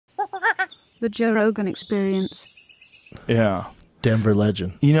The Joe Rogan Experience. Yeah. Denver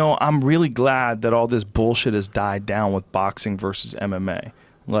legend. You know, I'm really glad that all this bullshit has died down with boxing versus MMA.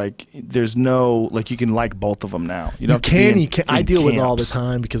 Like, there's no, like, you can like both of them now. You can. I deal with it all the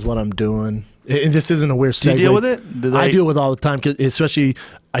time because what I'm doing. And this isn't a weird segue. Do you deal with it? I deal with it all the time, cause especially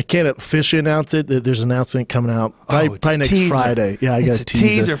I can't officially announce it. There's an announcement coming out probably next Friday. Yeah, I got a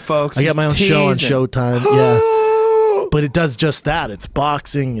teaser, folks. I got my own show on Showtime. Yeah, but it does just that. It's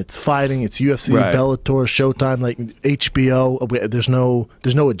boxing, it's fighting, it's UFC, Right. Bellator, Showtime, like HBO. There's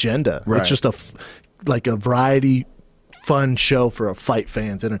no agenda. Right. It's just like a variety, fun show for fight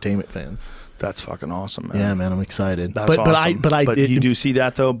fans, entertainment fans. That's fucking awesome, man. Yeah, man, I'm excited. That's awesome. But you do see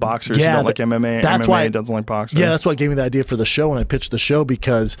that though? Boxers don't like MMA. That's MMA why doesn't like boxers. Yeah, that's what gave me the idea for the show when I pitched the show,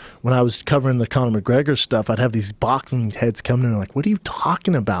 because when I was covering the Conor McGregor stuff, I'd have these boxing heads coming in and like, "What are you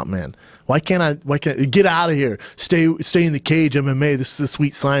talking about, man? Why can't get out of here? Stay in the cage, MMA. This is the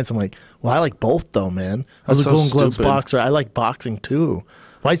sweet science." I'm like, "Well, I like both though, man. I was a Golden Gloves boxer. I like boxing too.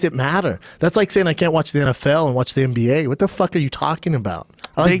 Why does it matter?" That's like saying I can't watch the NFL and watch the NBA. What the fuck are you talking about?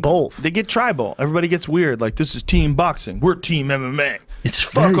 I like both. They get tribal. Everybody gets weird. Like, this is team boxing. We're team MMA. It's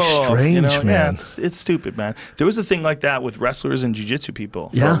very strange, man. Yeah, it's stupid, man. There was a thing like that with wrestlers and jiu-jitsu people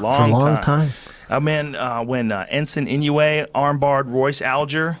for a long time. Man, when Ensign Inoue armbarred Royce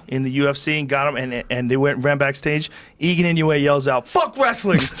Alger in the UFC and got him, and they ran backstage, Egan Inoue yells out, "Fuck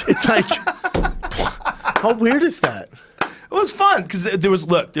wrestling!" It's like, how weird is that? It was fun because there's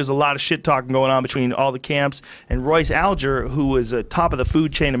a lot of shit talking going on between all the camps, and Royce Alger, who was a top of the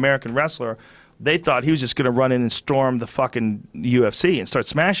food chain American wrestler, they thought he was just going to run in and storm the fucking UFC and start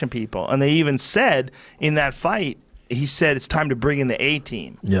smashing people. And they even said in that fight, he said it's time to bring in the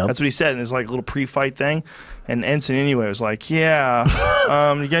A-team. Yep. That's what he said in his like little pre-fight thing. And Ensign anyway was like, "Yeah,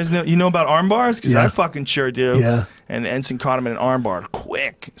 you guys know about arm bars? Because I fucking sure do." Yeah. And Ensign caught him in an arm bar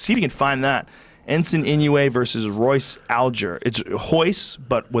quick. See if you can find that. Ensign Inoue versus Royce Alger. It's Royce,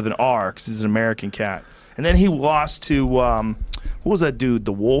 but with an R, because he's an American cat. And then he lost to, what was that dude,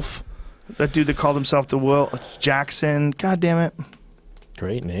 the Wolf? That dude that called himself the Wolf? Jackson. God damn it.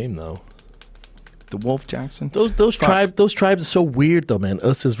 Great name, though. The Wolf Jackson. Those tribes are so weird though, man.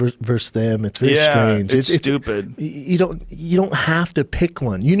 Us is versus them. It's very strange. It's stupid. You don't have to pick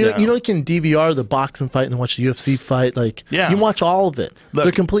one. You can DVR the boxing fight and then watch the UFC fight. Like you can watch all of it. Look,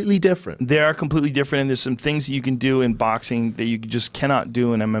 they're completely different. They are completely different, and there's some things that you can do in boxing that you just cannot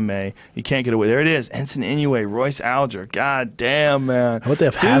do in MMA. You can't get away. There it is. Ensign Inoue, Royce Alger. God damn, man. What they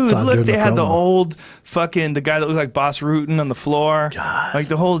have hats on. Dude, look, they had the old fucking the guy that looked like Boss Rutan on the floor. God. Like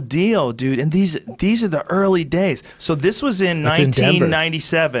the whole deal, dude. And these are the early days. So this was in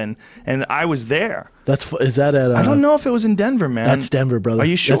 1997, and I was there. Is that at? I don't know if it was in Denver, man. That's Denver, brother. Are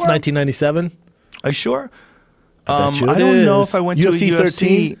you sure? That's 1997. Are you sure? I don't know if I went UFC to a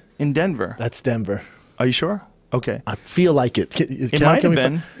UFC 13? in Denver. That's Denver. Are you sure? Okay. I feel like it. It might have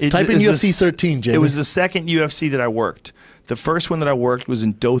been. Type in UFC 13, Jamie. It was the second UFC that I worked. The first one that I worked was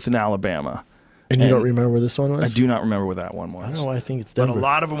in Dothan, Alabama. And you don't remember where this one was? I do not remember where that one was. I don't know why I think it's Denver. But a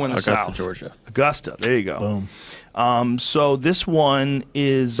lot of them were in the Augusta, South. Georgia. Augusta. There you go. Boom. So this one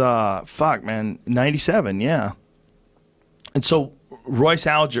is, fuck, man, 97, yeah. And so Royce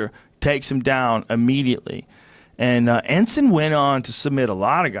Alger takes him down immediately. And Ensign went on to submit a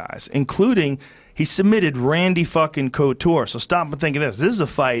lot of guys, including he submitted Randy fucking Couture. So stop and think of this. This is a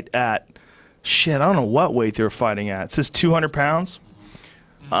fight at, shit, I don't know what weight they were fighting at. It says 200 pounds.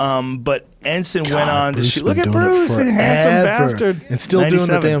 But Ensign went on to shoot. Look at Bruce, a handsome bastard. And still doing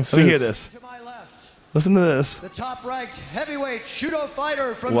the damn suits. Let me hear this. To my left, Listen to this. the top-ranked heavyweight judo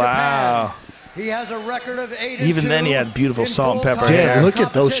fighter from Wow. Japan. He has a record of 8-2. Even then he had beautiful in salt and full pepper contact hair. Damn, look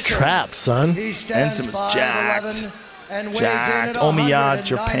at those competition. traps, son. He stands Ensign was 5'11" jacked. and weighs Jacked. in at Omiya,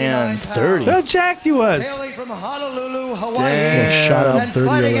 Japan. 30. How jacked he was. Hailing from Honolulu, Hawaii. Damn. Shot out And 30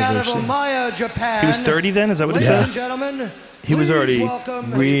 fighting I've out ever of seen. Omiya, Japan. He was 30 then? Is that what it Ladies says? and gentlemen, He was please already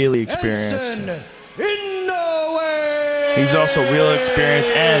welcome really experienced. Ensign Inoue. He's also real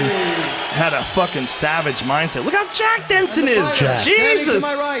experienced and had a fucking savage mindset. Look how jacked Ensign is. Jacked. Jesus. Standing to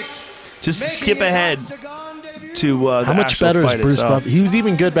my right, Just making skip his ahead octagon debut. to the How much actual better is fight Bruce itself. Buff? He was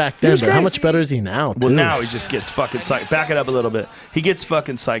even good back then, was but how great. much better is he now, too? Well, now he just gets fucking back it up a little bit. He gets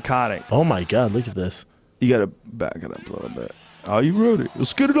fucking psychotic. Oh, my God, look at this. You got to back it up a little bit. Are you ready?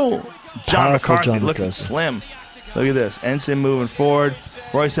 Let's get it on. John Powerful McCarthy John looking McCarthy. slim. Look at this. Ensign moving forward.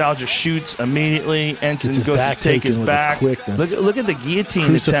 Royce Alger shoots immediately. Ensign Gets his goes to back take his taken with a back. quickness. Look at the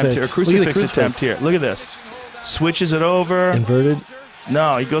guillotine attempt here, or Crucifix. crucifix attempt here. Look at this. Switches it over. Inverted.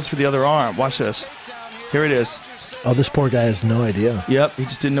 No, he goes for the other arm. Watch this. Here it is. Oh, this poor guy has no idea. Yep, he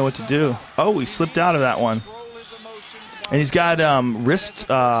just didn't know what to do. Oh, he slipped out of that one. And he's got wrist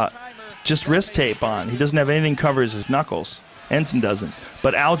just wrist tape on. He doesn't have anything covers his knuckles. Ensign doesn't,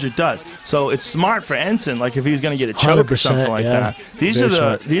 but Alger does. So it's smart for Ensign. Like if he's going to get a choke or something like that. These are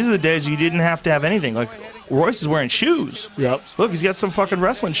the days you didn't have to have anything. Like Royce is wearing shoes. Yep. Look, he's got some fucking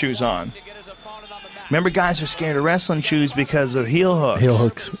wrestling shoes on. Remember, guys were scared of wrestling shoes because of heel hooks. Heel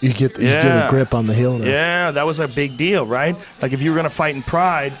hooks. You get a grip on the heel now. Yeah, that was a big deal, right? Like if you were going to fight in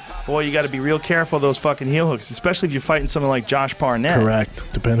Pride, boy, you got to be real careful of those fucking heel hooks, especially if you're fighting someone like Josh Barnett. Correct.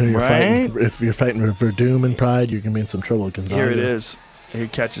 Depending who you're fighting. If you're fighting with Verdum in Pride, you're going to be in some trouble with Gonzaga. Here it is. He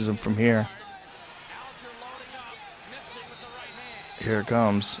catches him from here. Here it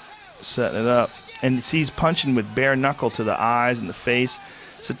comes. Setting it up. And he's punching with bare knuckle to the eyes and the face.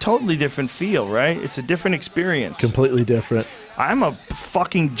 It's a totally different feel, right? It's a different experience. Completely different. I'm a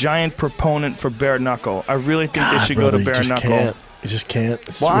fucking giant proponent for bare knuckle. I really think they should go to bare knuckle. You just can't.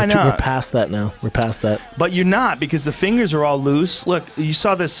 Why not? We're past that now. We're past that. But you're not, because the fingers are all loose. Look, you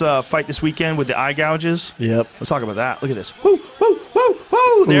saw this fight this weekend with the eye gouges? Yep. Let's talk about that. Look at this. Woo, woo, woo,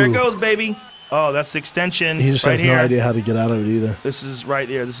 woo. There it goes, baby. Oh, that's the extension. He just has no idea how to get out of it either. This is right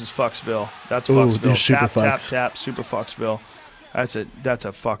here. This is Fucksville. That's Fucksville. Super tap, tap, fucks. tap. Super Fucksville. That's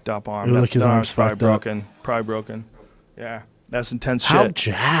a fucked up arm. Ooh, look, his arm's probably fucked up. broken. Probably broken. Yeah. That's intense How shit.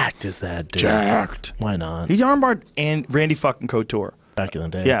 jacked is that dude? Jacked. Why not? He's armbarred and Randy fucking Couture. Back in the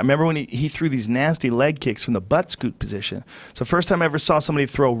day. Yeah, remember when he threw these nasty leg kicks from the butt scoot position? So first time I ever saw somebody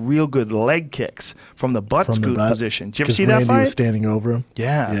throw real good leg kicks from the butt scoot position. Did you ever see that Randy fight? was standing over him.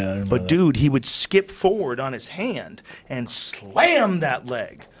 Yeah. Yeah, I remember But that. dude, he would skip forward on his hand and slam that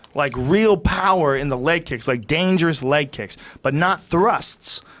leg. Like real power in the leg kicks, like dangerous leg kicks, but not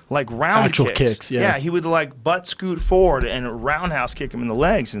thrusts, like round Actual kicks, yeah. Yeah, he would like butt scoot forward and roundhouse kick him in the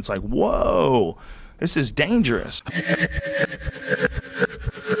legs. And it's like, whoa, this is dangerous.